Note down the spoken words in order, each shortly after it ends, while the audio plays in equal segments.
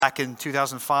back in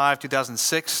 2005,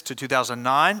 2006 to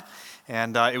 2009.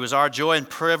 And it was our joy and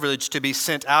privilege to be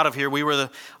sent out of here. We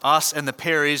were us and the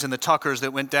Perrys and the Tuckers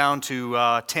that went down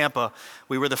to Tampa.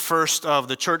 We were the first of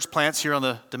the church plants here on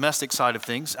the domestic side of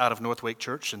things out of North Wake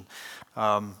Church. And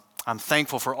I'm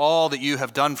thankful for all that you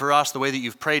have done for us, the way that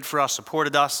you've prayed for us,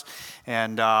 supported us.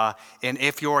 And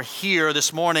if you're here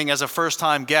this morning as a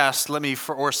first-time guest,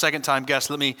 or second-time guest,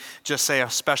 let me just say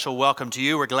a special welcome to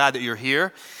you. We're glad that you're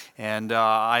here. And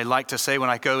I like to say when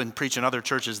I go and preach in other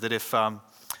churches that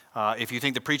if you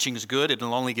think the preaching is good,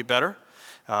 it'll only get better.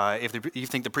 If you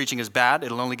think the preaching is bad,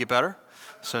 it'll only get better.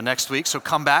 So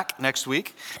come back next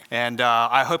week. And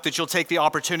I hope that you'll take the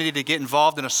opportunity to get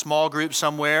involved in a small group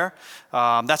somewhere.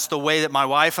 That's the way that my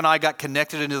wife and I got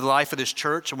connected into the life of this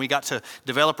church, and we got to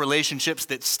develop relationships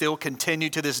that still continue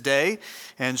to this day.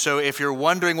 And so if you're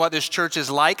wondering what this church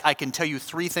is like, I can tell you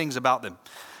 3 things about them.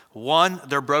 1,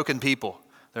 they're broken people.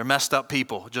 They're messed up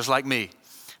people, just like me.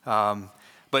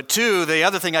 But 2, the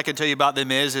other thing I can tell you about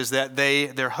them is that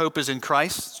their hope is in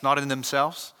Christ. It's not in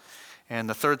themselves. And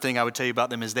the 3rd thing I would tell you about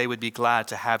them is they would be glad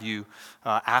to have you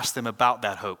ask them about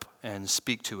that hope and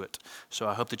speak to it. So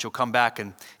I hope that you'll come back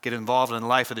and get involved in the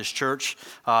life of this church.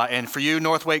 And for you,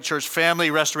 North Wake Church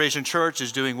family, Restoration Church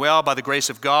is doing well by the grace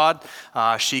of God.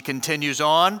 She continues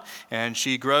on and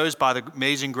she grows by the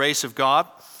amazing grace of God.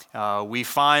 We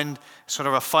find sort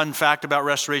of a fun fact about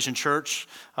Restoration Church.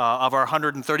 Of our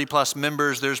 130 plus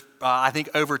members, there's I think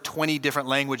over 20 different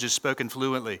languages spoken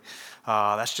fluently.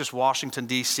 That's just Washington,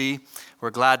 D.C.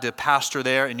 We're glad to pastor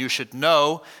there, and you should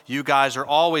know you guys are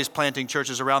always planting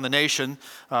churches around the nation,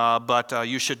 but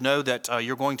you should know that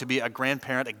you're going to be a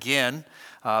grandparent again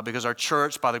because our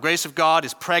church, by the grace of God,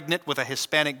 is pregnant with a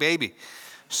Hispanic baby.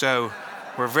 So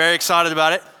we're very excited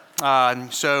about it.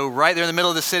 So right there in the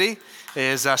middle of the city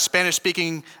is a Spanish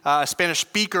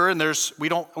speaker, and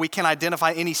we can't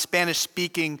identify any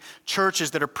Spanish-speaking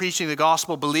churches that are preaching the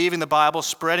gospel, believing the Bible,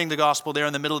 spreading the gospel there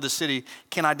in the middle of the city.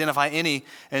 Can't identify any.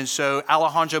 And so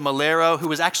Alejandro Malero, who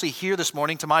was actually here this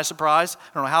morning, to my surprise,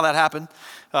 I don't know how that happened.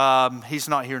 He's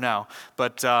not here now,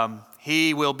 but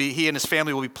he and his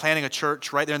family will be planting a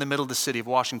church right there in the middle of the city of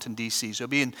Washington, D.C. So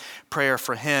be in prayer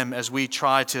for him as we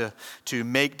try to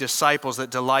make disciples that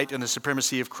delight in the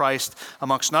supremacy of Christ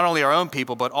amongst not only our own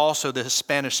people, but also the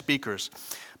Spanish speakers.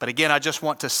 But again, I just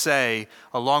want to say,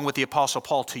 along with the Apostle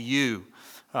Paul to you,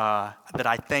 that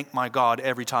I thank my God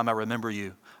every time I remember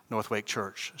you, North Wake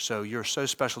Church. So you're so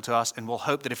special to us, and we'll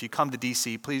hope that if you come to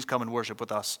D.C., please come and worship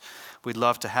with us. We'd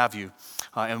love to have you.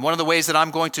 And one of the ways that I'm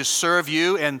going to serve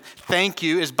you and thank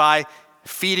you is by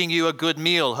feeding you a good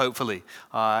meal, hopefully.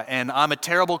 And I'm a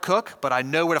terrible cook, but I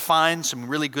know where to find some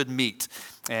really good meat.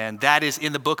 And that is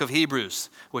in the book of Hebrews,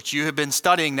 which you have been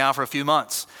studying now for a few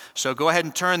months. So go ahead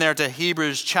and turn there to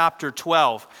Hebrews chapter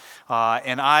 12.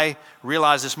 And I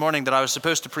realized this morning that I was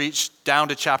supposed to preach down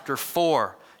to chapter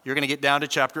 4. You're going to get down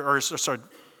to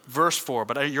verse 4,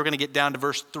 but you're going to get down to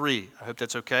verse 3. I hope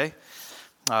that's okay.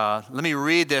 Let me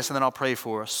read this and then I'll pray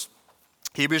for us.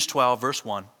 Hebrews 12, verse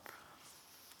 1.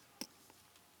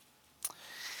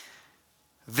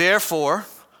 Therefore,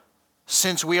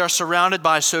 since we are surrounded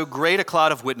by so great a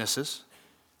cloud of witnesses,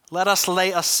 let us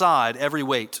lay aside every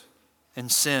weight and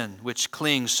sin which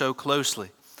clings so closely,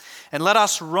 and let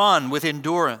us run with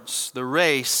endurance the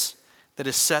race that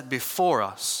is set before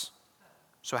us.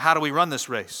 So how do we run this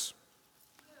race?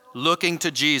 Looking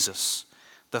to Jesus,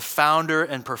 the founder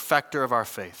and perfecter of our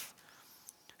faith,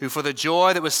 who for the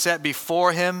joy that was set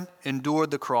before him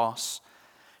endured the cross,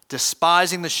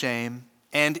 despising the shame,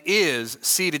 and is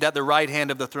seated at the right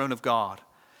hand of the throne of God.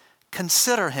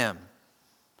 Consider him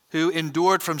who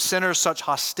endured from sinners such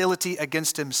hostility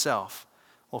against himself.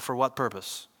 Well, for what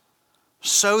purpose?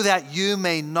 So that you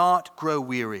may not grow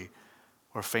weary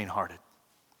or faint-hearted.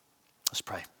 Let's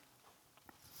pray.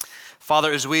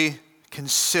 Father, as we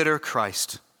consider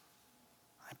Christ,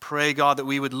 I pray, God, that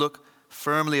we would look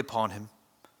firmly upon him,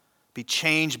 be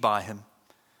changed by him,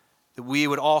 that we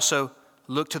would also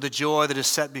look to the joy that is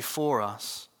set before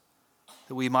us,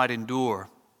 that we might endure,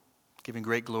 giving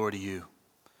great glory to you.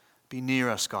 Be near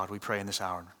us, God, we pray in this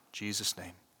hour. In Jesus'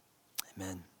 name,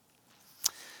 amen.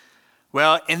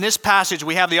 Well, in this passage,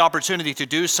 we have the opportunity to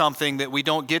do something that we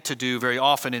don't get to do very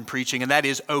often in preaching, and that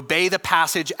is obey the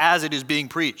passage as it is being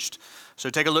preached. So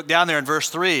take a look down there in verse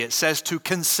 3. It says to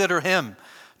consider him,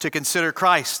 to consider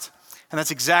Christ. And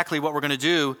that's exactly what we're going to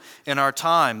do in our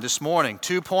time this morning.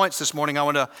 2 points this morning. I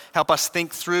want to help us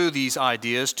think through these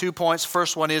ideas. 2 points.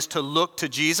 First one is to look to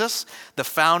Jesus, the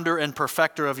founder and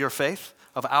perfecter of your faith,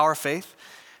 of our faith.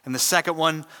 And the second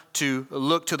one, to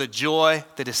look to the joy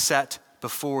that is set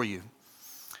before you.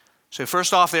 So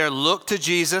first off there, look to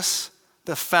Jesus,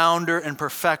 the founder and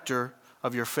perfecter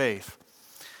of your faith.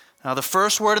 Now, the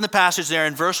first word in the passage there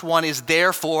in verse 1 is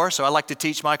therefore. So I like to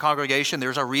teach my congregation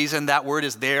there's a reason that word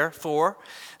is therefore.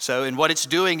 So, and what it's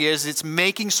doing is it's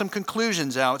making some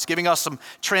conclusions out. It's giving us some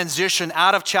transition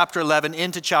out of chapter 11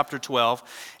 into chapter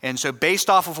 12. And so based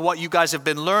off of what you guys have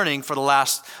been learning for the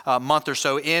last month or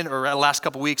so or last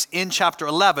couple weeks in chapter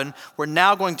 11, we're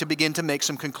now going to begin to make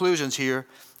some conclusions here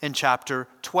in chapter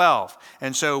 12.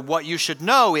 And so what you should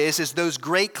know is those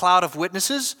great cloud of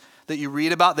witnesses that you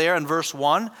read about there in verse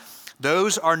 1,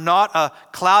 those are not a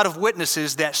cloud of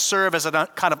witnesses that serve as a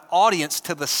kind of audience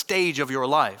to the stage of your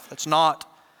life. That's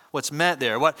not what's meant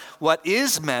there. What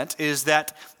is meant is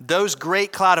that those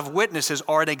great cloud of witnesses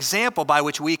are an example by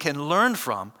which we can learn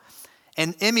from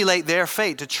and emulate their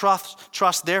faith, to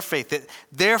trust their faith, that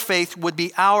their faith would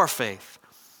be our faith.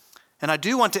 And I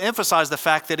do want to emphasize the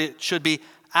fact that it should be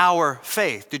our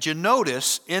faith. Did you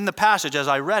notice in the passage as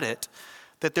I read it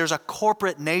that there's a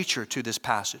corporate nature to this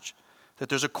passage? That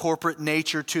there's a corporate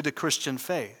nature to the Christian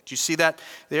faith. Do you see that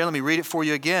there? Let me read it for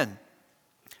you again.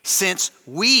 Since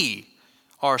we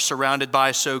are surrounded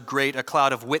by so great a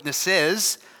cloud of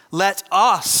witnesses, let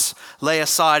us lay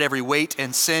aside every weight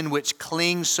and sin which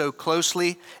clings so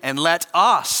closely, and let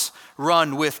us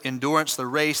run with endurance the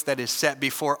race that is set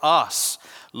before us,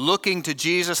 looking to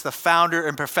Jesus, the founder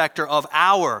and perfecter of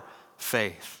our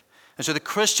faith. And so the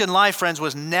Christian life, friends,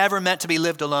 was never meant to be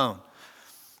lived alone.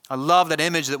 I love that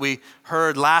image that we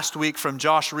heard last week from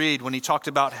Josh Reed when he talked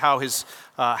about how his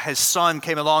son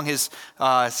came along, his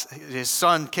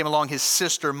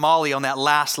sister Molly on that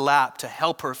last lap to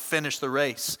help her finish the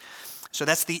race. So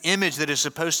that's the image that is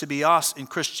supposed to be us in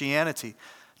Christianity.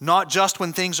 Not just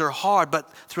when things are hard,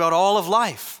 but throughout all of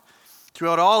life.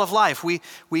 Throughout all of life,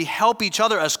 we help each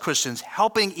other as Christians,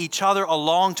 helping each other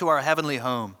along to our heavenly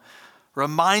home.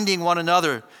 Reminding one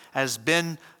another, as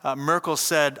Ben Merkel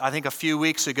said, I think a few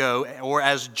weeks ago, or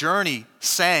as Journey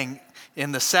sang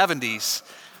in the 70s,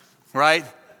 right?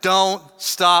 Don't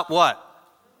stop what?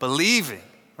 Believing,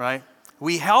 right?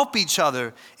 We help each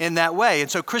other in that way.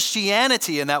 And so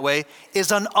Christianity in that way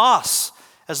is an us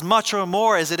as much or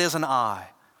more as it is an I.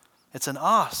 It's an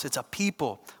us, it's a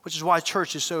people, which is why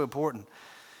church is so important.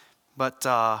 But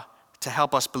to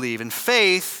help us believe. And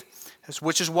faith,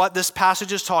 which is what this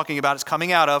passage is talking about, it's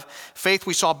coming out of. Faith,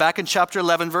 we saw back in chapter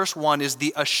 11, verse 1, is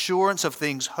the assurance of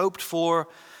things hoped for,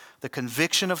 the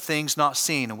conviction of things not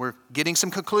seen. And we're getting some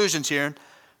conclusions here in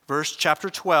chapter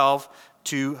 12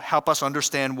 to help us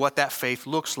understand what that faith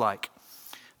looks like.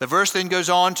 The verse then goes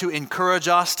on to encourage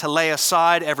us to lay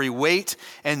aside every weight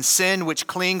and sin which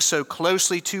clings so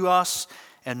closely to us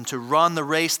and to run the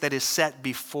race that is set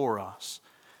before us.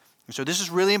 So this is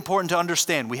really important to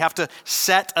understand. We have to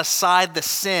set aside the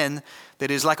sin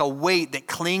that is like a weight that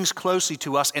clings closely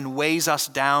to us and weighs us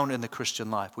down in the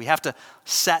Christian life. We have to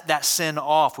set that sin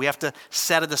off. We have to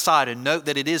set it aside and note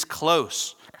that it is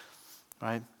close,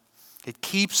 right?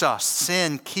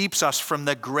 Sin keeps us from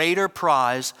the greater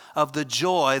prize of the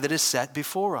joy that is set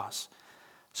before us.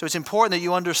 So it's important that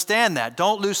you understand that.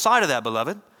 Don't lose sight of that,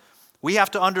 beloved. We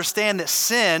have to understand that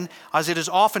sin, as it is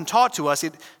often taught to us,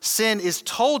 sin is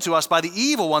told to us by the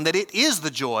evil one that it is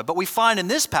the joy. But we find in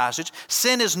this passage,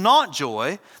 sin is not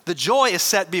joy. The joy is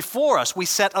set before us. We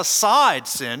set aside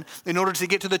sin in order to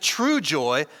get to the true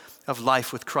joy of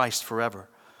life with Christ forever.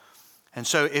 And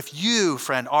so if you,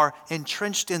 friend, are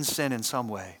entrenched in sin in some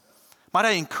way, might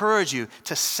I encourage you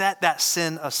to set that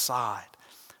sin aside.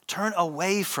 Turn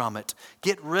away from it.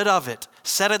 Get rid of it.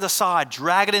 Set it aside.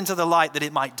 Drag it into the light that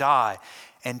it might die.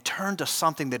 And turn to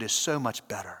something that is so much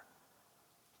better.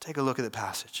 Take a look at the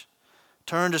passage.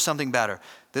 Turn to something better.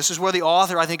 This is where the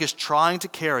author, I think, is trying to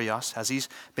carry us, as he's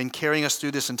been carrying us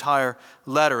through this entire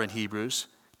letter in Hebrews.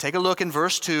 Take a look in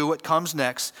verse 2, what comes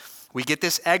next. We get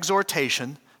this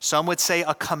exhortation. Some would say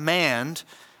a command.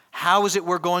 How is it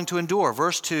we're going to endure?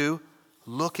 Verse 2,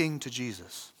 looking to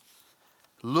Jesus.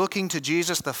 Looking to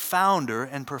Jesus, the founder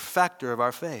and perfecter of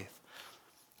our faith.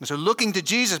 And so looking to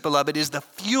Jesus, beloved, is the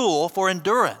fuel for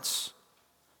endurance.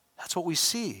 That's what we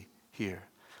see here.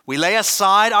 We lay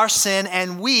aside our sin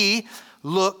and we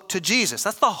look to Jesus.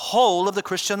 That's the whole of the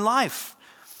Christian life.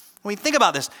 When we think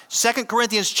about this, 2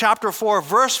 Corinthians chapter 4,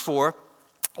 verse 4,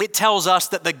 it tells us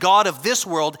that the God of this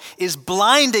world is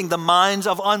blinding the minds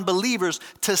of unbelievers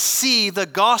to see the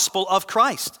gospel of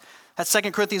Christ. That's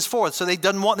 2 Corinthians 4, so they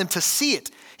doesn't want them to see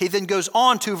it. He then goes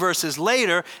on 2 verses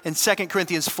later in 2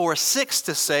 Corinthians 4:6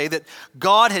 to say that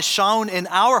God has shown in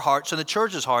our hearts, in the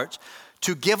church's hearts,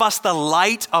 to give us the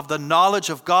light of the knowledge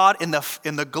of God in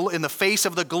the face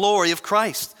of the glory of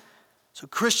Christ. So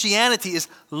Christianity is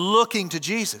looking to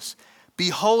Jesus.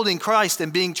 beholding Christ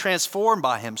and being transformed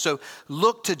by him. So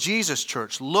look to Jesus,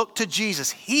 church. Look to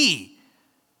Jesus. He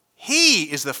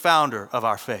is the founder of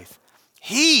our faith.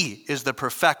 He is the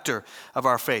perfecter of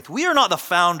our faith. We are not the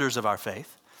founders of our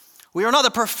faith. We are not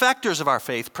the perfecters of our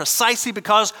faith precisely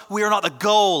because we are not the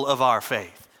goal of our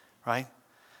faith, right?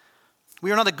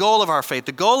 We are not the goal of our faith.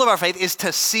 The goal of our faith is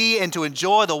to see and to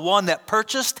enjoy the one that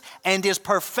purchased and is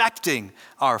perfecting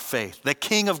our faith, the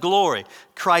King of glory,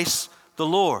 Christ the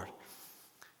Lord.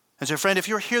 And so, friend, if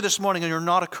you're here this morning and you're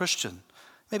not a Christian,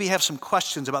 maybe you have some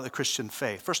questions about the Christian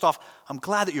faith. First off, I'm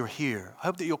glad that you're here. I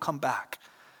hope that you'll come back.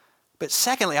 But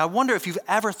secondly, I wonder if you've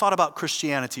ever thought about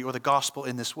Christianity or the gospel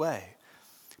in this way.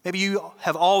 Maybe you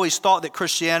have always thought that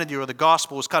Christianity or the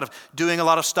gospel was kind of doing a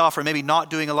lot of stuff or maybe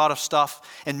not doing a lot of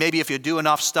stuff. And maybe if you do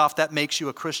enough stuff, that makes you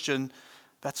a Christian.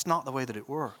 That's not the way that it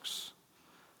works.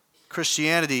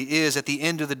 Christianity is, at the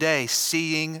end of the day,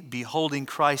 seeing, beholding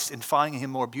Christ and finding him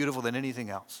more beautiful than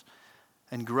anything else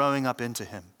and growing up into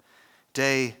him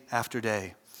day after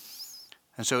day.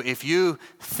 And so if you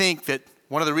think that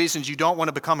one of the reasons you don't want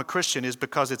to become a Christian is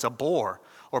because it's a bore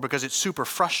or because it's super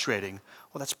frustrating,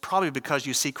 well, that's probably because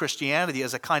you see Christianity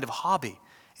as a kind of hobby.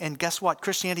 And guess what?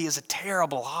 Christianity is a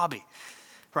terrible hobby,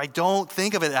 right? Don't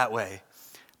think of it that way.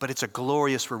 But it's a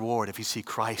glorious reward if you see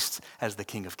Christ as the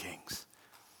King of Kings.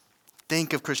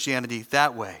 Think of Christianity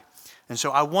that way. And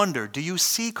so I wonder, do you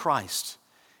see Christ?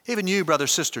 Even you, brother,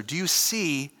 sister, do you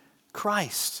see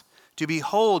Christ? To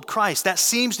behold Christ. That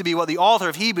seems to be what the author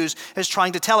of Hebrews is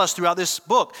trying to tell us throughout this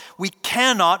book. We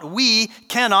cannot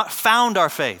found our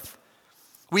faith.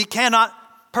 We cannot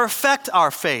perfect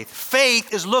our faith.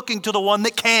 Faith is looking to the one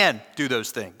that can do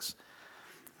those things.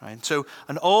 Right? So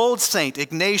an old saint,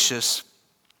 Ignatius,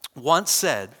 once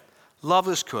said, love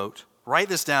this quote, write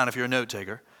this down if you're a note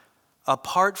taker,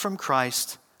 apart from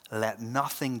Christ, let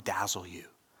nothing dazzle you.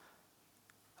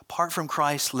 Apart from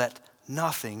Christ, let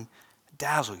nothing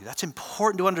dazzle you. That's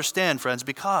important to understand, friends,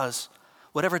 because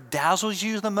whatever dazzles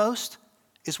you the most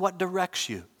is what directs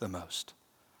you the most.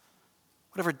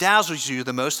 Whatever dazzles you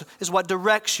the most is what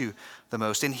directs you the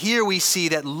most. And here we see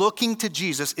that looking to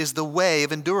Jesus is the way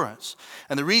of endurance.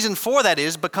 And the reason for that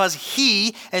is because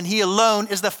he and he alone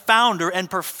is the founder and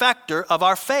perfecter of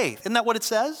our faith. Isn't that what it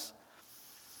says?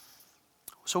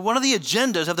 So one of the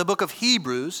agendas of the book of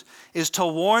Hebrews is to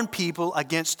warn people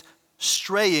against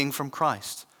straying from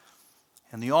Christ.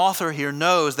 And the author here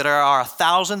knows that there are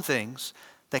 1,000 things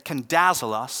that can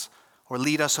dazzle us or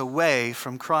lead us away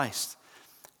from Christ.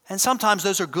 And sometimes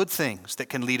those are good things that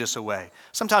can lead us away.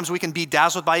 Sometimes we can be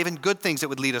dazzled by even good things that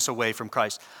would lead us away from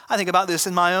Christ. I think about this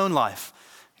in my own life.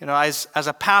 You know, as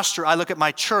a pastor, I look at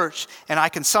my church and I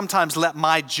can sometimes let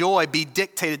my joy be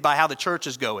dictated by how the church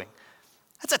is going.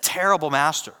 That's a terrible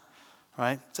master,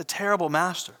 right? It's a terrible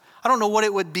master. I don't know what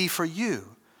it would be for you.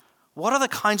 What are the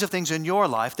kinds of things in your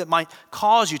life that might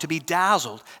cause you to be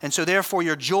dazzled? And so therefore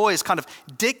your joy is kind of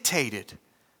dictated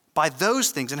by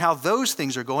those things and how those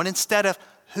things are going instead of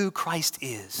who Christ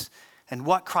is and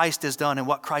what Christ has done and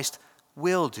what Christ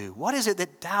will do. What is it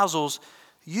that dazzles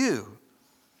you?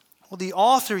 Well, the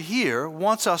author here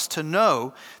wants us to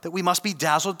know that we must be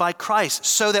dazzled by Christ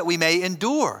so that we may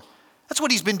endure. That's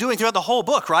what he's been doing throughout the whole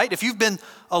book, right? If you've been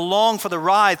along for the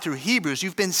ride through Hebrews,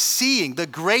 you've been seeing the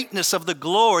greatness of the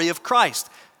glory of Christ.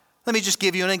 Let me just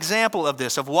give you an example of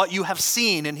this, of what you have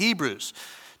seen in Hebrews.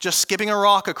 Just skipping a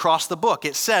rock across the book,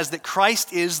 it says that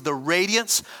Christ is the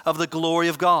radiance of the glory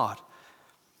of God.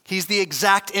 He's the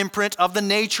exact imprint of the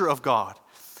nature of God.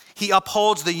 He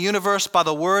upholds the universe by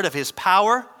the word of his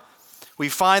power. We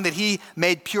find that he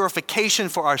made purification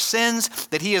for our sins,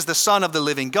 that he is the Son of the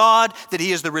living God, that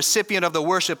he is the recipient of the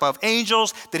worship of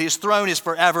angels, that his throne is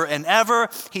forever and ever.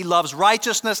 He loves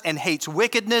righteousness and hates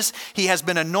wickedness. He has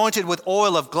been anointed with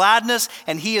oil of gladness,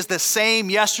 and he is the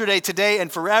same yesterday, today,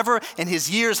 and forever, and his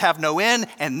years have no end.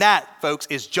 And that, folks,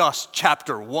 is just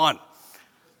chapter 1.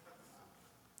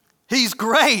 He's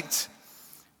great.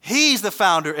 He's the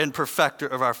founder and perfecter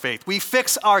of our faith. We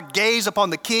fix our gaze upon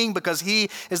the King because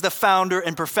he is the founder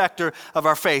and perfecter of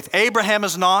our faith. Abraham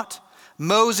is not.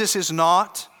 Moses is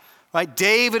not. Right?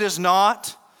 David is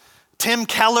not. Tim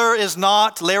Keller is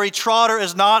not. Larry Trotter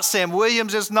is not. Sam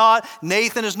Williams is not.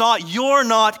 Nathan is not. You're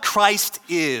not. Christ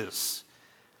is.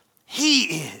 He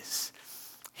is.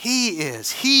 He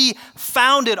is. He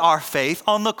founded our faith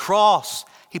on the cross.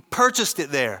 He purchased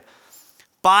it there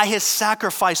by his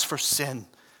sacrifice for sin.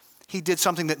 He did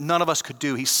something that none of us could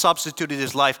do. He substituted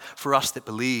his life for us that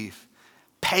believe,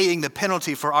 paying the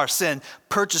penalty for our sin,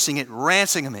 purchasing it,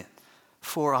 ransoming it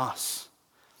for us.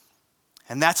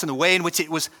 And that's in the way in which it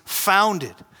was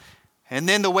founded. And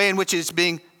then the way in which it's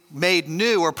being made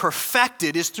new or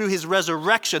perfected is through his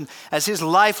resurrection, as his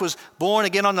life was born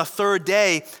again on the third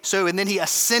day. And then he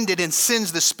ascended and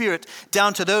sends the Spirit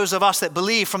down to those of us that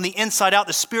believe. From the inside out,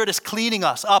 the Spirit is cleaning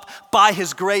us up by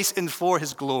his grace and for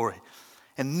his glory.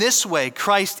 In this way,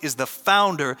 Christ is the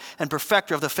founder and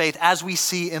perfecter of the faith, as we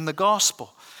see in the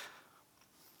gospel.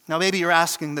 Now, maybe you're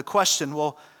asking the question,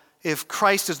 well, if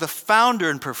Christ is the founder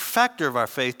and perfecter of our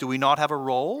faith, do we not have a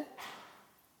role?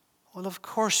 Well, of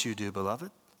course you do, beloved.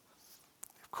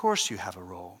 Of course you have a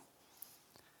role.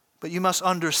 But you must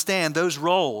understand those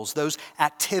roles, those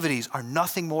activities are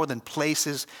nothing more than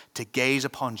places to gaze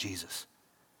upon Jesus,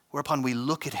 whereupon we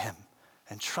look at him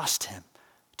and trust him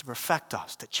to perfect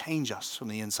us, to change us from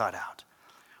the inside out.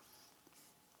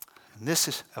 And this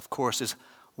is, of course, is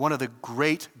one of the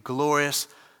great, glorious,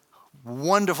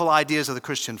 wonderful ideas of the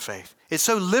Christian faith. It's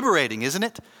so liberating, isn't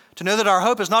it? To know that our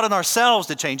hope is not in ourselves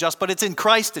to change us, but it's in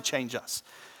Christ to change us.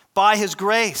 By his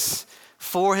grace,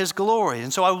 for his glory.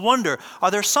 And so I wonder, are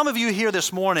there some of you here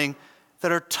this morning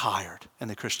that are tired in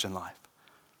the Christian life?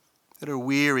 That are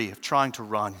weary of trying to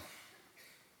run?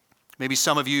 Maybe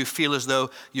some of you feel as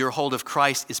though your hold of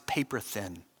Christ is paper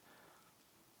thin.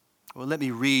 Well, let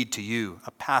me read to you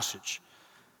a passage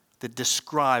that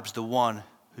describes the one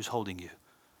who's holding you.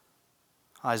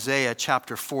 Isaiah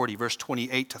chapter 40, verse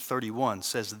 28 to 31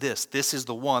 says this. This is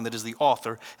the one that is the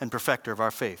author and perfecter of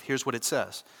our faith. Here's what it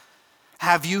says.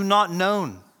 Have you not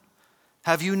known?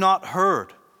 Have you not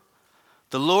heard?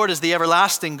 The Lord is the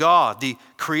everlasting God, the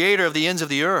creator of the ends of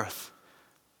the earth.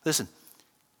 Listen,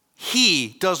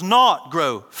 he does not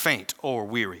grow faint or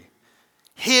weary.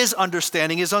 His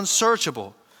understanding is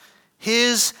unsearchable.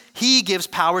 He gives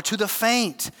power to the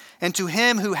faint, and to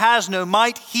him who has no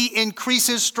might, he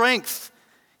increases strength.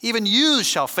 Even youths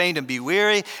shall faint and be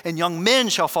weary, and young men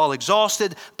shall fall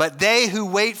exhausted, but they who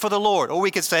wait for the Lord, or we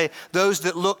could say those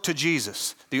that look to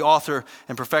Jesus, the author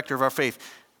and perfecter of our faith,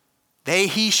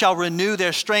 he shall renew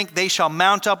their strength. They shall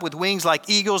mount up with wings like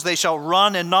eagles. They shall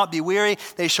run and not be weary.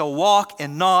 They shall walk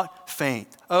and not faint.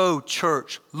 Oh,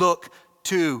 church, look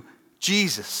to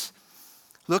Jesus.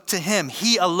 Look to him.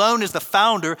 He alone is the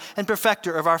founder and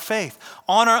perfecter of our faith.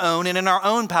 On our own and in our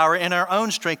own power, in our own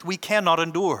strength, we cannot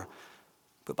endure.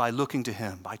 But by looking to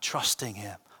him, by trusting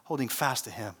him, holding fast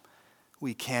to him,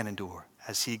 we can endure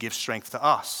as he gives strength to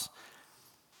us.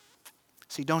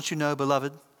 See, don't you know,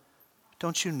 beloved?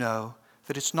 Don't you know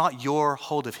that it's not your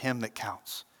hold of him that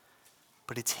counts,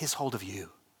 but it's his hold of you?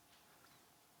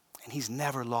 And he's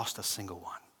never lost a single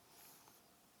one.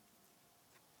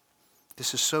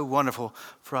 This is so wonderful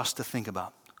for us to think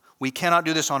about. We cannot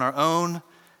do this on our own.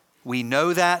 We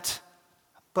know that,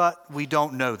 but we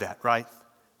don't know that, right?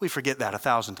 We forget that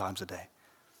 1,000 times a day.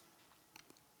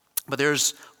 But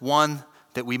there's one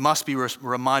that we must be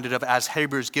reminded of, as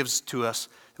Hebrews gives to us,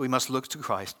 that we must look to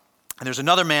Christ. And there's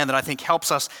another man that I think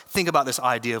helps us think about this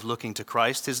idea of looking to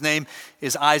Christ. His name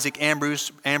is Isaac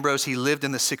Ambrose. He lived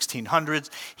in the 1600s.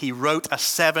 He wrote a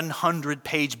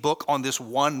 700-page book on this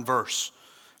one verse.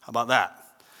 How about that?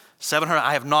 700,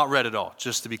 I have not read it all,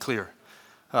 just to be clear.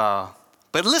 But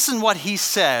listen what he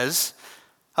says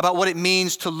about what it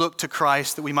means to look to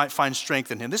Christ, that we might find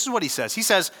strength in him. This is what he says. He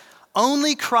says,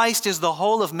 only Christ is the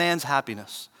whole of man's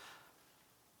happiness.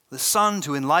 The sun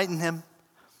to enlighten him,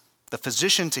 the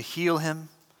physician to heal him,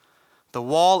 the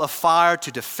wall of fire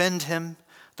to defend him,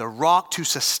 the rock to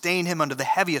sustain him under the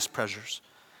heaviest pressures.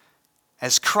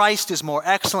 As Christ is more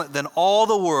excellent than all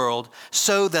the world,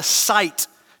 so this sight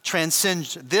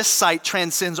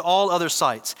transcends all other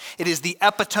sights. It is the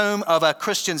epitome of a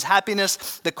Christian's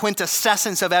happiness, the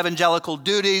quintessence of evangelical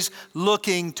duties,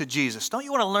 looking to Jesus. Don't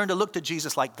you want to learn to look to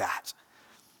Jesus like that?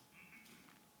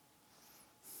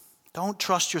 Don't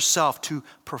trust yourself to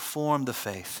perform the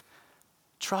faith.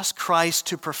 Trust Christ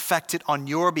to perfect it on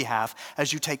your behalf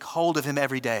as you take hold of him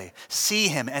every day. See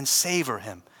him and savor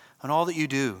him in all that you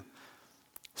do.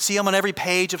 See him on every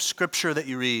page of Scripture that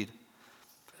you read.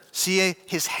 See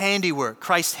his handiwork,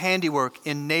 Christ's handiwork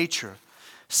in nature.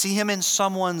 See him in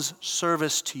someone's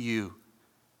service to you.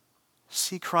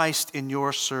 See Christ in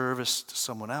your service to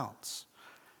someone else.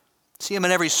 See him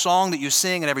in every song that you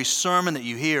sing and every sermon that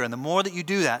you hear. And the more that you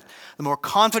do that, the more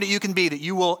confident you can be that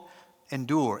you will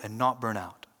endure and not burn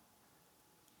out.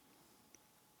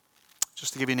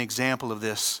 Just to give you an example of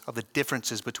this, of the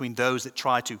differences between those that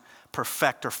try to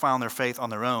perfect or found their faith on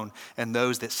their own and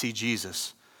those that see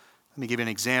Jesus. Let me give you an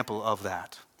example of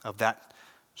that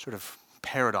sort of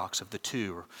paradox of the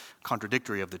two, or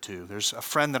contradictory of the two. There's a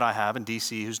friend that I have in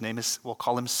D.C. whose name is, we'll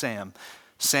call him Sam.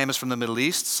 Sam is from the Middle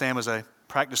East. Sam is a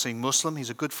practicing Muslim. He's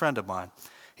a good friend of mine.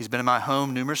 He's been in my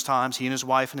home numerous times, he and his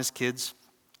wife and his kids.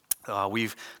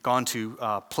 We've gone to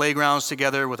playgrounds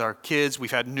together with our kids.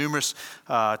 We've had numerous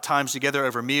times together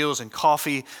over meals and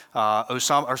coffee.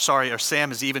 Sam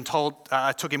has even told,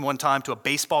 I took him one time to a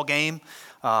baseball game,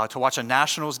 to watch a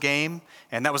Nationals game,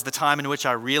 and that was the time in which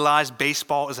I realized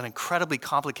baseball is an incredibly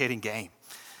complicated game.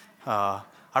 I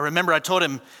remember I told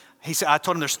him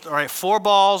there's 4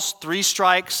 balls, 3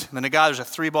 strikes, and then there's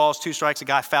 3 balls, 2 strikes, the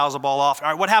guy fouls the ball off. All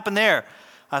right, what happened there?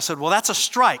 I said, well, that's a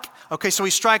strike. Okay, so he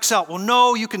strikes out. Well,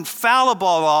 no, you can foul a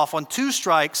ball off on 2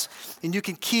 strikes, and you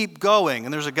can keep going.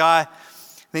 And there's a guy,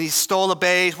 then he stole a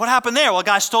base. What happened there? Well, a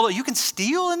guy stole it. You can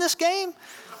steal in this game?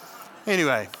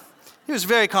 Anyway, it was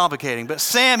very complicating. But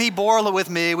Sam, he bore it with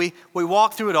me. We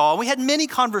walked through it all. We had many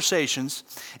conversations.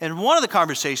 And one of the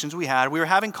conversations we were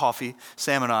having coffee,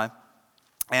 Sam and I,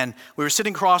 and we were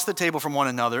sitting across the table from one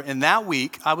another. And that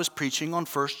week, I was preaching on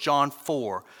 1 John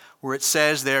 4, where it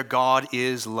says there, God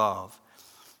is love.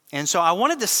 And so I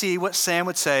wanted to see what Sam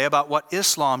would say about what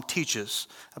Islam teaches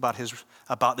about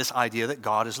this idea that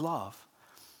God is love.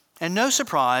 And no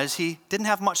surprise, he didn't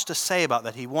have much to say about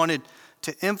that. He wanted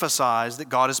to emphasize that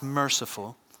God is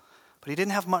merciful, but he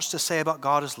didn't have much to say about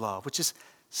God is love, which is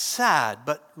sad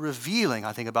but revealing,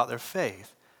 I think, about their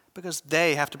faith, because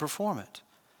they have to perform it.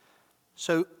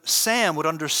 So Sam would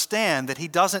understand that he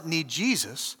doesn't need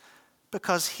Jesus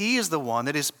because he is the one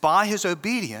that is, by his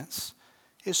obedience,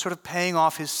 is sort of paying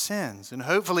off his sins. And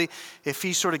hopefully, if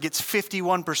he sort of gets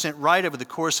 51% right over the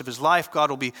course of his life, God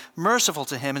will be merciful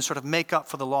to him and sort of make up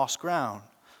for the lost ground.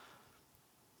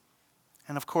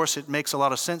 And of course, it makes a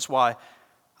lot of sense why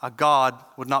a God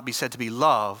would not be said to be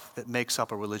love that makes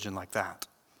up a religion like that.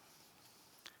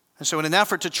 And so in an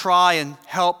effort to try and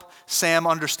help Sam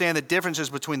understand the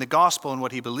differences between the gospel and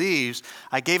what he believes,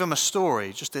 I gave him a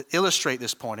story just to illustrate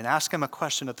this point and ask him a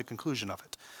question at the conclusion of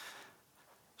it.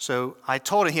 So I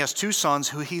told him he has 2 sons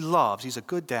who he loves. He's a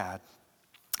good dad.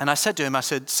 And I said to him,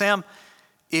 Sam,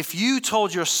 if you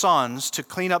told your sons to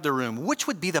clean up their room, which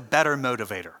would be the better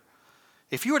motivator?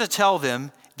 If you were to tell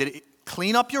them that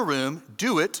clean up your room,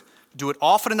 do it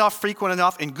often enough, frequent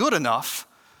enough, and good enough,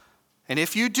 and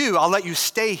if you do, I'll let you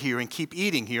stay here and keep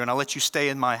eating here, and I'll let you stay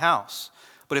in my house.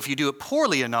 But if you do it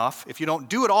poorly enough, if you don't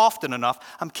do it often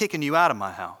enough, I'm kicking you out of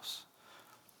my house.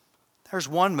 There's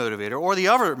one motivator. Or the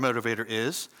other motivator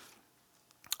is,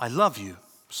 I love you,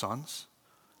 sons.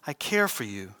 I care for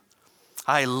you.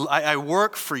 I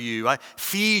work for you. I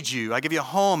feed you. I give you a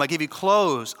home. I give you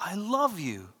clothes. I love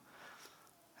you.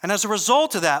 And as a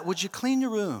result of that, would you clean your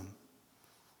room?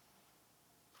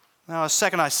 Now, the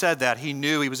second I said that, he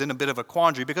knew he was in a bit of a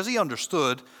quandary because he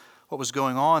understood what was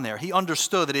going on there. He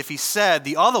understood that if he said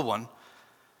the other one,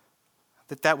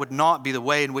 that would not be the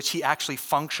way in which he actually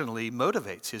functionally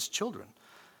motivates his children.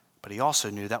 But he also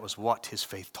knew that was what his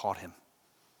faith taught him.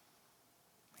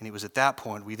 And it was at that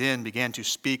point we then began to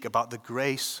speak about the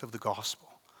grace of the gospel.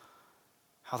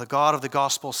 How the God of the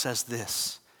gospel says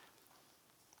this.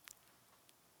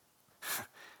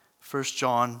 1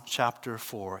 John chapter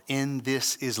 4, in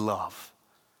this is love,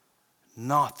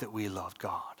 not that we loved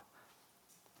God,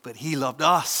 but he loved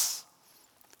us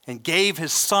and gave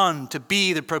his son to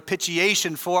be the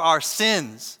propitiation for our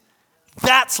sins.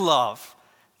 That's love.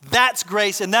 That's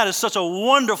grace, and that is such a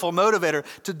wonderful motivator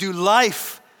to do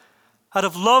life out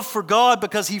of love for God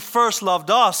because he first loved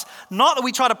us. Not that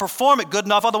we try to perform it good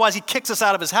enough, otherwise he kicks us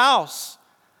out of his house.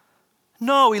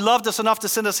 No, he loved us enough to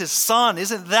send us his son.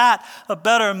 Isn't that a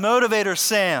better motivator,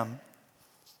 Sam?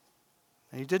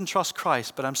 And he didn't trust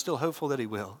Christ, but I'm still hopeful that he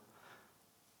will.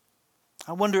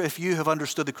 I wonder if you have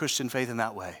understood the Christian faith in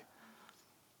that way.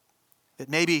 That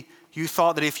maybe you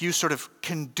thought that if you sort of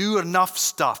can do enough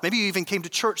stuff, maybe you even came to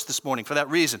church this morning for that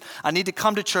reason. I need to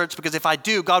come to church because if I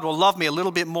do, God will love me a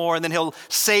little bit more and then he'll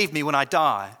save me when I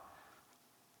die.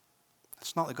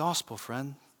 That's not the gospel,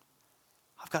 friend.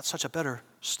 I've got such a better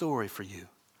story for you.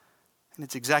 And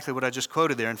it's exactly what I just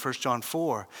quoted there in 1 John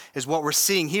 4, is what we're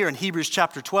seeing here in Hebrews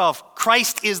chapter 12.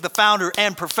 Christ is the founder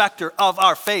and perfecter of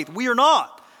our faith. We are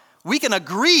not. We can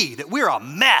agree that we're a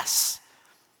mess,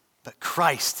 but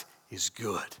Christ is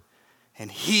good.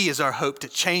 And he is our hope to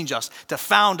change us, to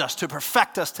found us, to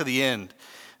perfect us to the end.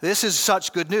 This is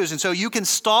such good news. And so you can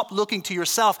stop looking to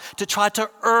yourself to try to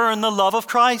earn the love of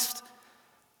Christ.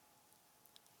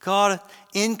 God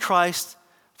in Christ,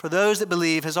 for those that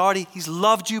believe, he's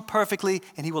loved you perfectly,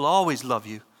 and he will always love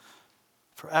you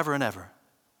forever and ever.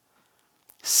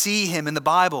 See him in the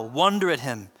Bible, wonder at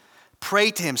him, pray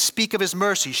to him, speak of his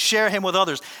mercy, share him with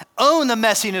others. Own the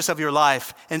messiness of your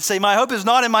life and say, my hope is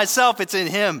not in myself, it's in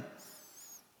him.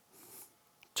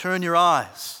 Turn your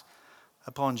eyes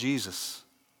upon Jesus.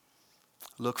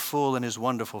 Look full in his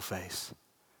wonderful face.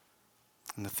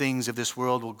 and the things of this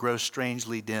world will grow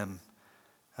strangely dim,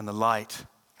 and the light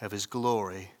of his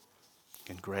glory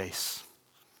and grace.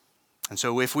 And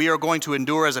so if we are going to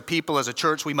endure as a people, as a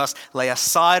church, we must lay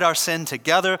aside our sin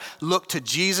together, look to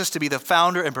Jesus to be the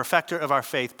founder and perfecter of our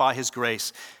faith by his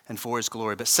grace and for his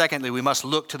glory. But secondly, we must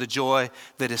look to the joy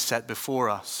that is set before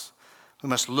us. We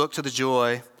must look to the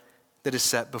joy that is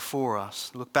set before us.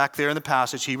 Look back there in the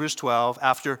passage, Hebrews 12.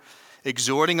 After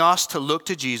exhorting us to look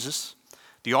to Jesus,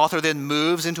 the author then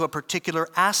moves into a particular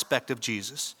aspect of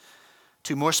Jesus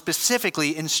to more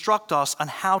specifically instruct us on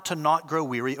how to not grow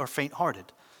weary or faint-hearted.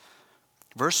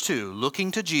 Verse 2, looking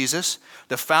to Jesus,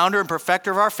 the founder and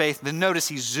perfecter of our faith. Then notice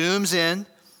he zooms in,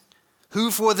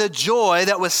 who for the joy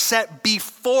that was set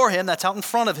before him, that's out in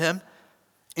front of him,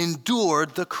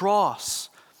 endured the cross,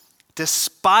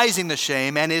 despising the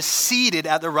shame, and is seated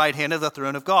at the right hand of the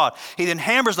throne of God. He then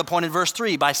hammers the point in verse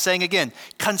 3 by saying again,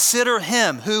 consider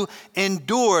him who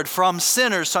endured from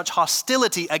sinners such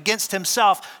hostility against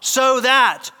himself, so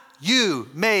that you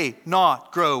may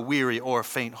not grow weary or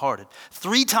faint-hearted.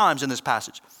 3 times in this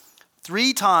passage,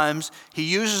 3 times he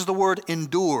uses the word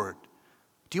endured.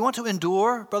 Do you want to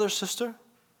endure, brother, sister?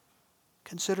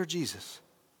 Consider Jesus.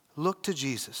 Look to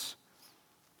Jesus.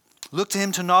 Look to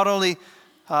him to not only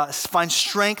find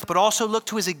strength, but also look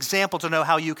to his example to know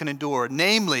how you can endure,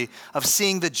 namely of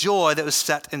seeing the joy that was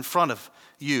set in front of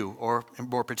you, or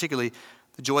more particularly,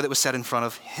 the joy that was set in front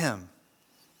of him.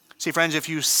 See, friends, if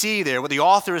you see there, what the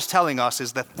author is telling us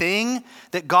is the thing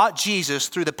that got Jesus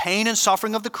through the pain and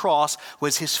suffering of the cross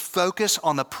was his focus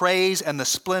on the praise and the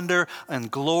splendor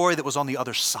and glory that was on the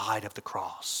other side of the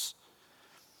cross.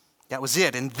 That was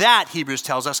it. And that, Hebrews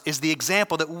tells us, is the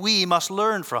example that we must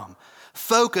learn from.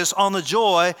 Focus on the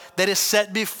joy that is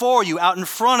set before you, out in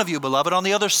front of you, beloved, on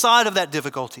the other side of that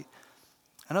difficulty.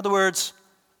 In other words,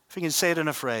 if you can say it in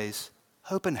a phrase,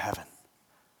 hope in heaven.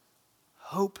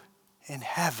 Hope in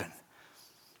heaven.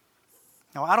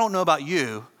 Now, I don't know about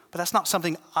you, but that's not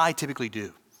something I typically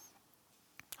do.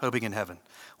 Hoping in heaven.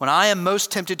 When I am most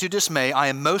tempted to dismay, I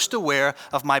am most aware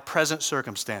of my present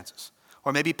circumstances,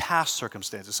 or maybe past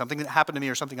circumstances, something that happened to me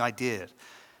or something I did.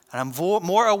 And I'm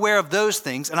more aware of those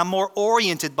things, and I'm more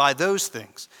oriented by those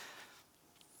things.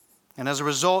 And as a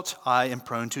result, I am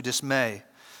prone to dismay.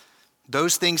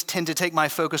 Those things tend to take my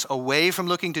focus away from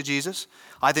looking to Jesus.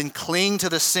 I then cling to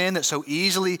the sin that so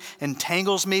easily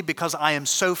entangles me because I am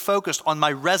so focused on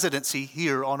my residency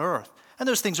here on earth. And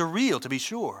those things are real, to be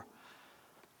sure.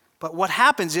 But what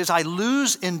happens is I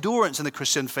lose endurance in the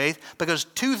Christian faith because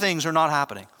 2 things are not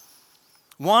happening.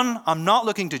 One, I'm not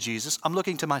looking to Jesus, I'm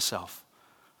looking to myself.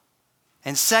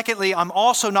 And secondly, I'm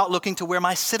also not looking to where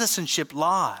my citizenship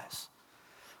lies.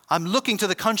 I'm looking to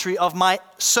the country of my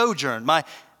sojourn, my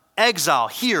exile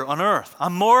here on earth.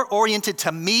 I'm more oriented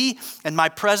to me and my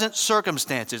present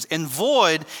circumstances. And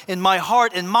void in my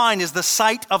heart and mind is the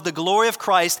sight of the glory of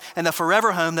Christ and the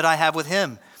forever home that I have with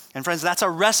him. And friends, that's a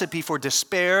recipe for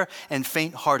despair and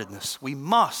faint-heartedness. We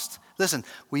must look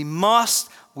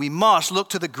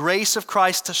to the grace of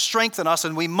Christ to strengthen us,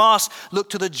 and we must look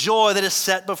to the joy that is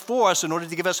set before us in order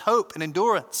to give us hope and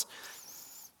endurance.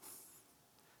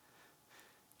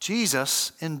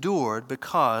 Jesus endured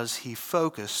because he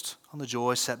focused on the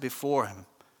joy set before him.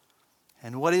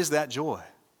 And what is that joy?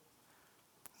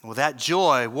 Well, that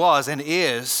joy was and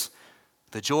is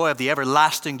the joy of the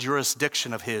everlasting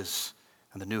jurisdiction of his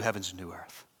and the new heavens and new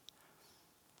earth.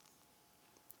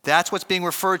 That's what's being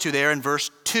referred to there in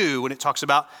verse 2 when it talks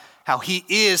about how he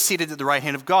is seated at the right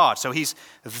hand of God. So he's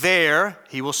there.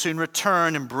 He will soon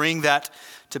return and bring that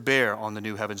to bear on the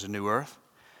new heavens and new earth.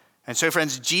 And so,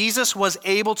 friends, Jesus was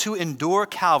able to endure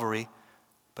Calvary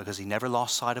because he never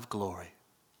lost sight of glory.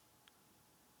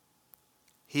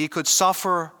 He could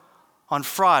suffer on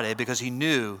Friday because he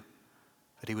knew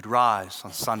that he would rise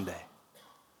on Sunday.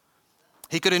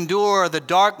 He could endure the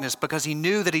darkness because he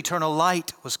knew that eternal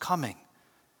light was coming.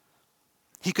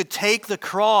 He could take the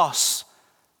cross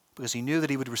because he knew that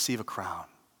he would receive a crown.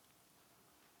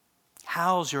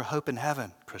 How's your hope in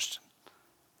heaven, Christian?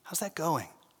 How's that going?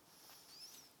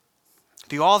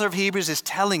 The author of Hebrews is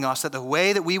telling us that the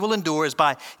way that we will endure is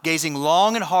by gazing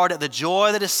long and hard at the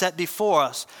joy that is set before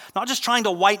us, not just trying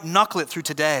to white knuckle it through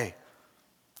today.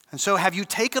 And so have you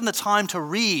taken the time to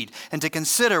read and to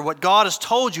consider what God has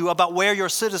told you about where your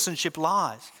citizenship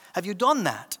lies? Have you done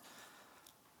that?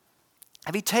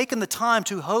 Have you taken the time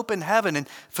to hope in heaven and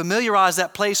familiarize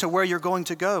that place of where you're going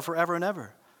to go forever and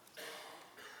ever?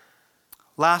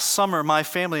 Last summer, my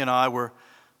family and I were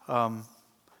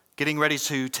getting ready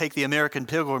to take the American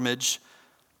pilgrimage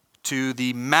to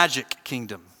the Magic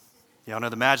Kingdom. Y'all know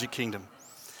the Magic Kingdom.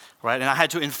 right? And I had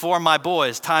to inform my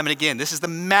boys time and again, this is the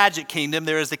magic kingdom,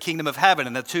 there is the kingdom of heaven,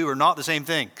 and the two are not the same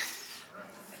thing.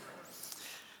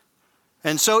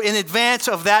 And so in advance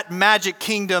of that magic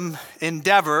kingdom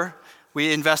endeavor,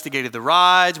 we investigated the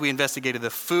rides, we investigated the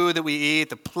food that we eat,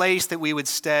 the place that we would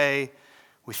stay.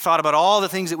 We thought about all the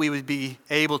things that we would be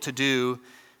able to do.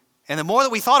 And the more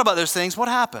that we thought about those things, what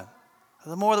happened?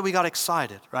 The more that we got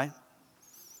excited, right?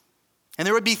 And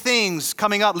there would be things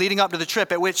coming up, leading up to the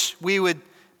trip, at which we would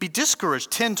be discouraged,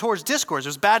 tend towards discourage. It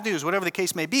was bad news, whatever the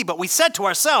case may be. But we said to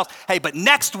ourselves, hey, but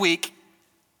next week,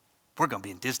 we're going to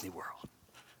be in Disney World.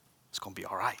 It's going to be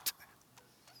all right.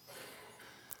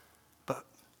 But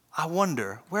I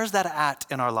wonder, where's that at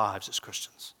in our lives as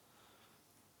Christians?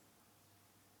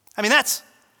 I mean, that's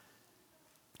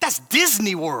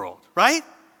Disney World, right?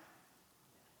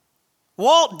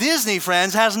 Walt Disney,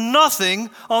 friends, has nothing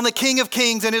on the King of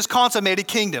Kings and his consummated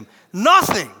kingdom.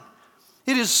 Nothing.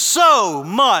 It is so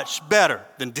much better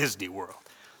than Disney World.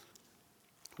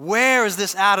 Where is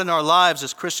this at in our lives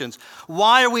as Christians?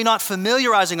 Why are we not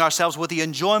familiarizing ourselves with the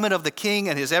enjoyment of the King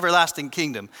and his everlasting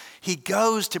kingdom? He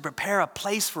goes to prepare a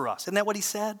place for us. Isn't that what he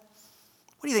said?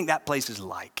 What do you think that place is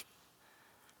like?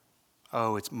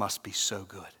 Oh, it must be so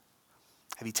good.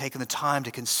 Have you taken the time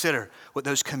to consider what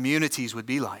those communities would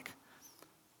be like?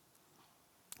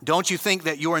 Don't you think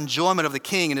that your enjoyment of the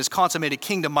King and his consummated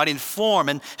kingdom might inform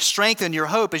and strengthen your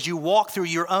hope as you walk through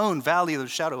your own valley of the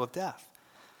shadow of death?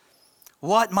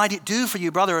 What might it do for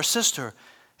you, brother or sister,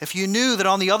 if you knew that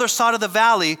on the other side of the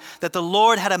valley that the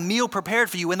Lord had a meal prepared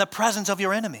for you in the presence of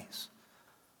your enemies?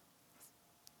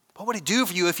 What would it do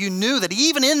for you if you knew that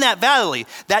even in that valley,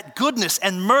 that goodness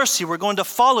and mercy were going to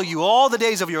follow you all the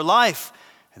days of your life,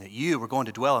 and that you were going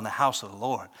to dwell in the house of the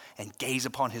Lord and gaze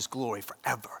upon his glory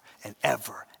forever and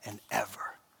ever and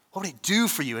ever? What would it do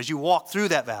for you as you walk through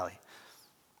that valley?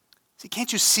 See,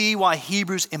 can't you see why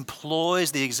Hebrews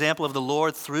employs the example of the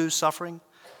Lord through suffering?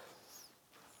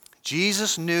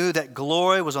 Jesus knew that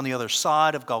glory was on the other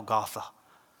side of Golgotha.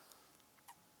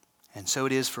 And so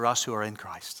it is for us who are in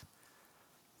Christ.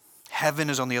 Heaven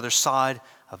is on the other side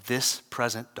of this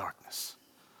present darkness.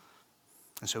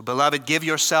 And so, beloved, give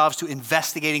yourselves to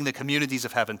investigating the communities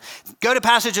of heaven. Go to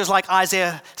passages like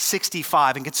Isaiah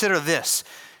 65 and consider this.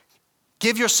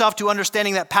 Give yourself to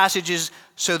understanding that passages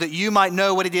so that you might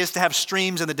know what it is to have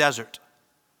streams in the desert.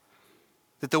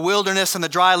 That the wilderness and the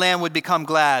dry land would become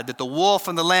glad. That the wolf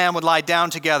and the lamb would lie down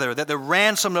together. That the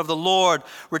ransom of the Lord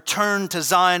return to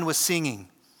Zion with singing.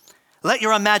 Let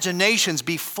your imaginations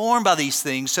be formed by these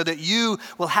things so that you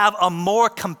will have a more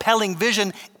compelling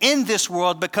vision in this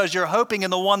world because you're hoping in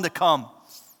the one to come.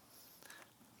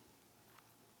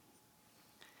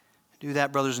 Do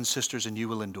that, brothers and sisters, and you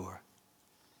will endure.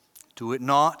 Do it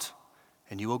not,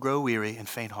 and you will grow weary and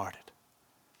faint-hearted.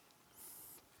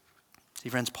 See,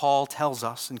 friends, Paul tells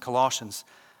us in Colossians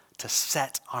to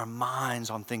set our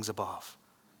minds on things above,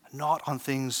 not on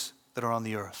things that are on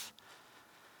the earth.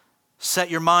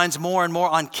 Set your minds more and more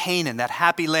on Canaan, that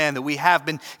happy land that we have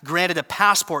been granted a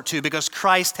passport to because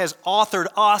Christ has authored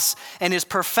us and is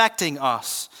perfecting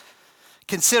us.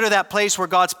 Consider that place where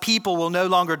God's people will no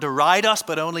longer deride us,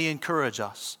 but only encourage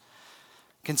us.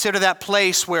 Consider that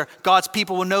place where God's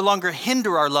people will no longer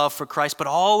hinder our love for Christ, but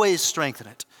always strengthen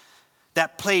it.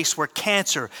 That place where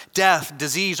cancer, death,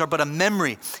 disease are but a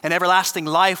memory, and everlasting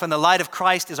life and the light of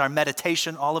Christ is our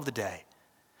meditation all of the day.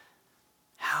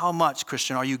 How much,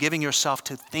 Christian, are you giving yourself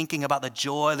to thinking about the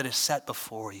joy that is set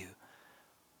before you?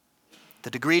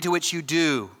 The degree to which you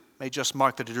do may just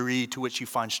mark the degree to which you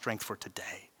find strength for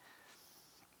today.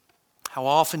 How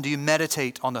often do you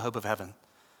meditate on the hope of heaven?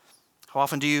 How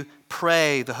often do you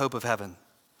pray the hope of heaven?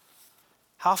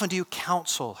 How often do you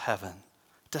counsel heaven,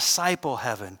 disciple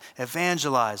heaven,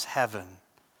 evangelize heaven?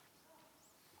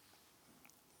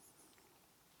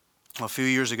 A few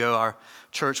years ago, our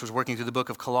church was working through the book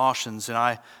of Colossians, and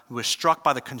I was struck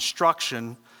by the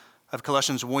construction of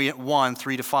Colossians 1,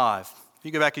 3-5.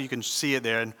 You go back and you can see it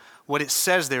there, and what it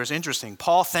says there is interesting.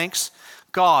 Paul thanks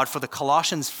God for the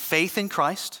Colossians' faith in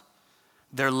Christ,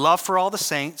 their love for all the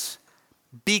saints,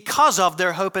 because of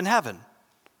their hope in heaven.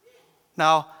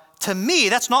 Now, to me,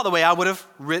 that's not the way I would have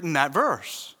written that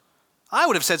verse. I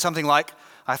would have said something like,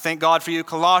 I thank God for you,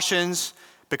 Colossians,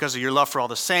 because of your love for all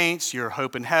the saints, your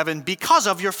hope in heaven, because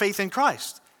of your faith in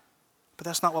Christ. But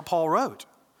that's not what Paul wrote.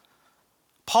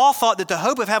 Paul thought that the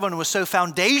hope of heaven was so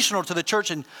foundational to the church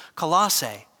in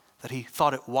Colossae that he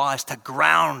thought it wise to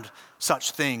ground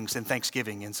such things in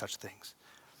thanksgiving in such things.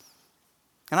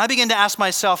 And I began to ask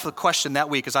myself the question that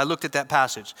week as I looked at that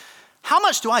passage. How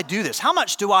much do I do this? How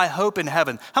much do I hope in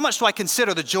heaven? How much do I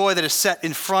consider the joy that is set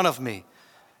in front of me?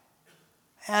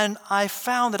 And I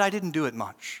found that I didn't do it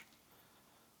much.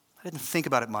 I didn't think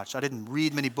about it much. I didn't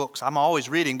read many books. I'm always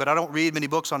reading, but I don't read many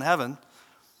books on heaven.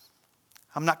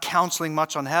 I'm not counseling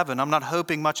much on heaven. I'm not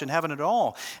hoping much in heaven at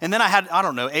all. And then I had,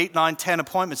 8, 9, 10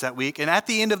 appointments that week. And at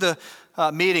the end of the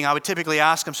meeting, I would typically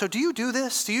ask them, so do you do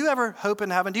this? Do you ever hope in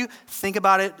heaven? Do you think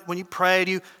about it when you pray?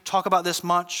 Do you talk about this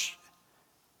much?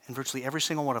 And virtually every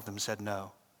single one of them said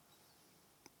no.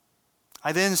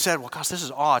 I then said, well, gosh, this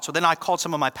is odd. So then I called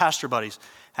some of my pastor buddies,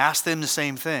 asked them the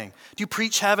same thing. Do you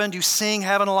preach heaven? Do you sing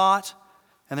heaven a lot?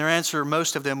 And their answer,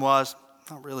 most of them, was,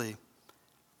 not really.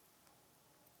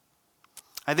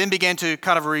 I then began to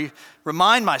kind of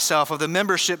remind myself of the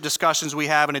membership discussions we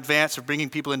have in advance of bringing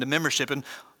people into membership. And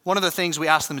one of the things we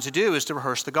ask them to do is to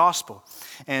rehearse the gospel.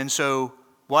 And so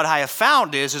what I have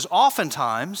found is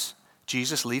oftentimes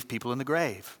Jesus leaves people in the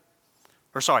grave.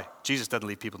 Jesus doesn't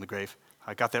leave people in the grave.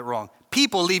 I got that wrong.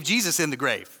 People leave Jesus in the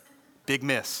grave. Big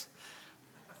miss.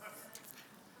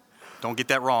 Don't get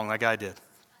that wrong like I did.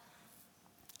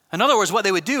 In other words, what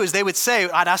they would do is they would say,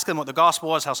 I'd ask them what the gospel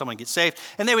was, how someone gets saved,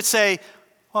 and they would say,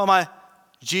 well,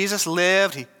 Jesus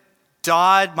lived, he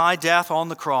died my death on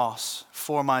the cross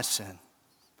for my sin.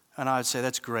 And I would say,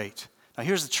 that's great. Now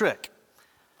here's the trick.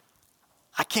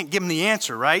 I can't give them the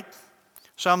answer, right?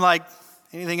 So I'm like,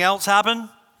 anything else happen?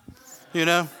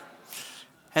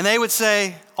 And they would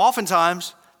say,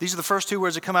 oftentimes, these are the first two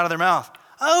words that come out of their mouth.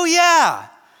 Oh yeah,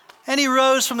 and he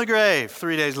rose from the grave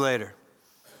 3 days later.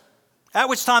 At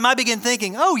which time I begin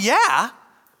thinking, oh yeah?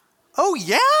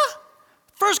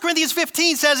 1 Corinthians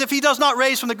 15 says if he does not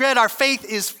raise from the dead, our faith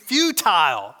is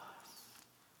futile.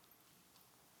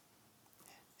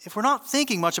 If we're not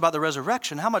thinking much about the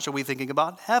resurrection, how much are we thinking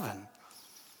about heaven?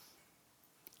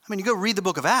 You go read the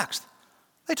book of Acts.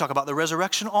 They talk about the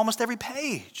resurrection almost every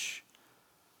page.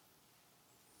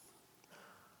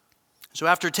 So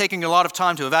after taking a lot of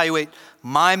time to evaluate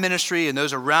my ministry and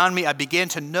those around me, I began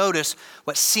to notice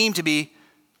what seemed to be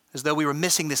as though we were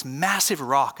missing this massive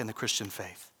rock in the Christian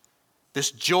faith.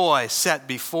 This joy set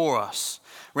before us.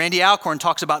 Randy Alcorn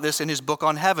talks about this in his book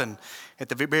on heaven at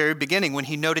the very beginning when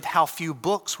he noted how few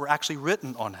books were actually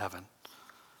written on heaven.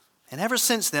 And ever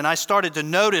since then, I started to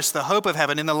notice the hope of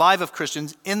heaven in the life of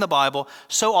Christians in the Bible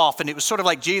so often. It was sort of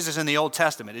like Jesus in the Old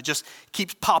Testament. It just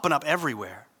keeps popping up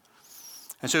everywhere.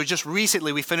 And so just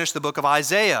recently we finished the book of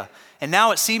Isaiah. And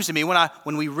now it seems to me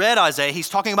when we read Isaiah, he's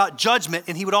talking about judgment,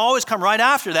 and he would always come right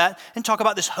after that and talk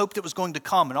about this hope that was going to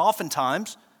come. And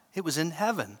oftentimes it was in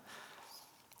heaven.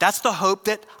 That's the hope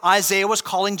that Isaiah was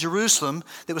calling Jerusalem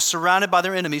that was surrounded by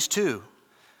their enemies too.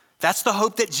 That's the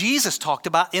hope that Jesus talked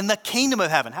about in the kingdom of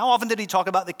heaven. How often did he talk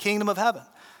about the kingdom of heaven?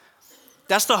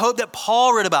 That's the hope that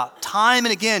Paul read about time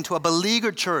and again to a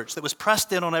beleaguered church that was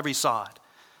pressed in on every side.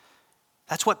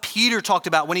 That's what Peter talked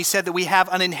about when he said that we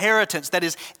have an inheritance that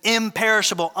is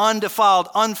imperishable, undefiled,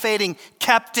 unfading,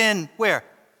 kept in, where?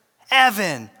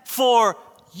 Heaven for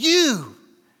you.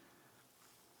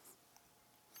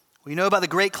 We know about the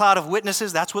great cloud of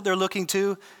witnesses. That's what they're looking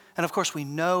to. And of course, we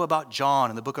know about John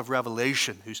in the book of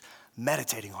Revelation, who's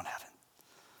meditating on heaven.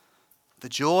 The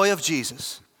joy of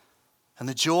Jesus and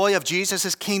the joy of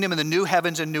Jesus' kingdom in the new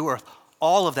heavens and new earth,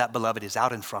 all of that, beloved, is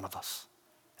out in front of us,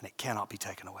 and it cannot be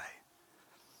taken away.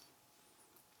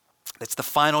 It's the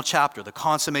final chapter, the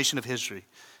consummation of history,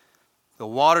 the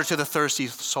water to the thirsty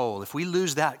soul. If we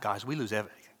lose that, guys, we lose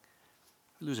everything.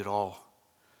 We lose it all.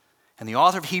 And the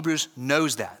author of Hebrews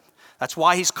knows that. That's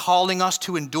why he's calling us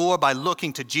to endure by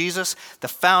looking to Jesus, the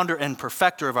founder and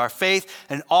perfecter of our faith,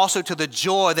 and also to the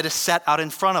joy that is set out in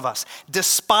front of us,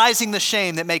 despising the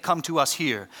shame that may come to us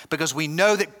here, because we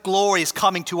know that glory is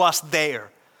coming to us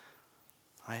there.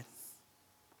 Right?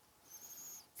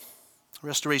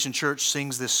 Restoration Church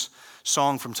sings this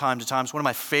song from time to time. It's one of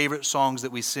my favorite songs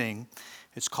that we sing.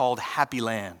 It's called Happy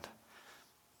Land.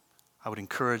 I would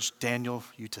encourage Daniel,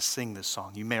 you to sing this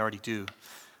song. You may already do.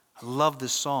 I love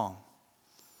this song.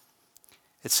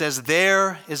 It says,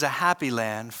 there is a happy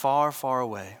land far, far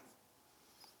away,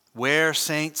 where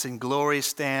saints in glory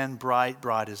stand bright,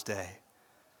 bright as day.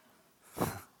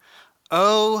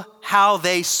 Oh, how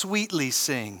they sweetly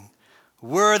sing.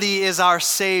 Worthy is our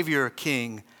Savior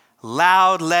King.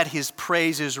 Loud let his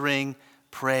praises ring,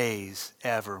 praise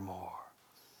evermore.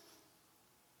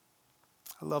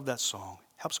 I love that song.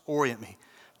 It helps orient me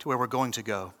to where we're going to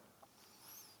go.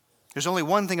 There's only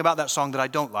one thing about that song that I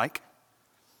don't like,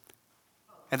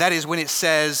 and that is when it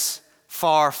says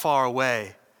far, far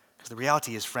away. Because the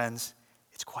reality is, friends,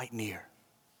 it's quite near.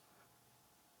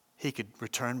 He could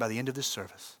return by the end of this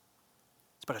service.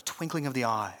 It's but a twinkling of the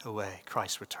eye away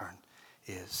Christ's return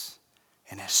is.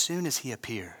 And as soon as he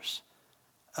appears,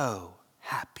 oh,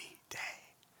 happy day.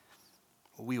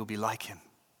 We will be like him,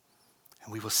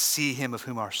 and we will see him of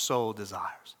whom our soul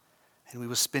desires. And we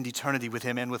will spend eternity with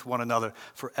him and with one another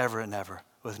forever and ever,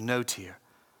 with no tear.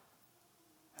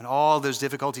 And all those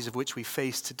difficulties of which we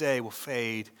face today will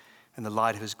fade in the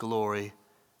light of his glory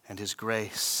and his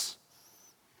grace.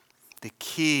 The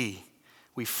key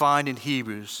we find in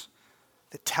Hebrews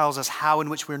that tells us how in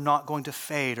which we're not going to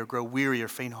fade or grow weary or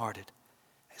faint-hearted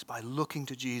is by looking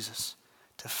to Jesus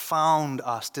to found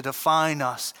us, to define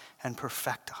us, and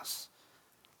perfect us.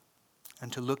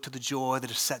 And to look to the joy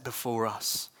that is set before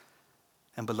us.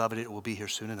 And beloved, it will be here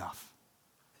soon enough.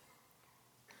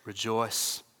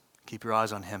 Rejoice, keep your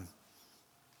eyes on him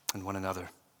and one another,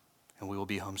 and we will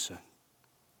be home soon.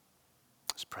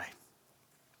 Let's pray.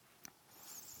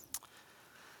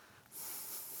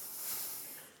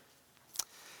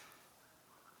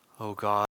 Oh God.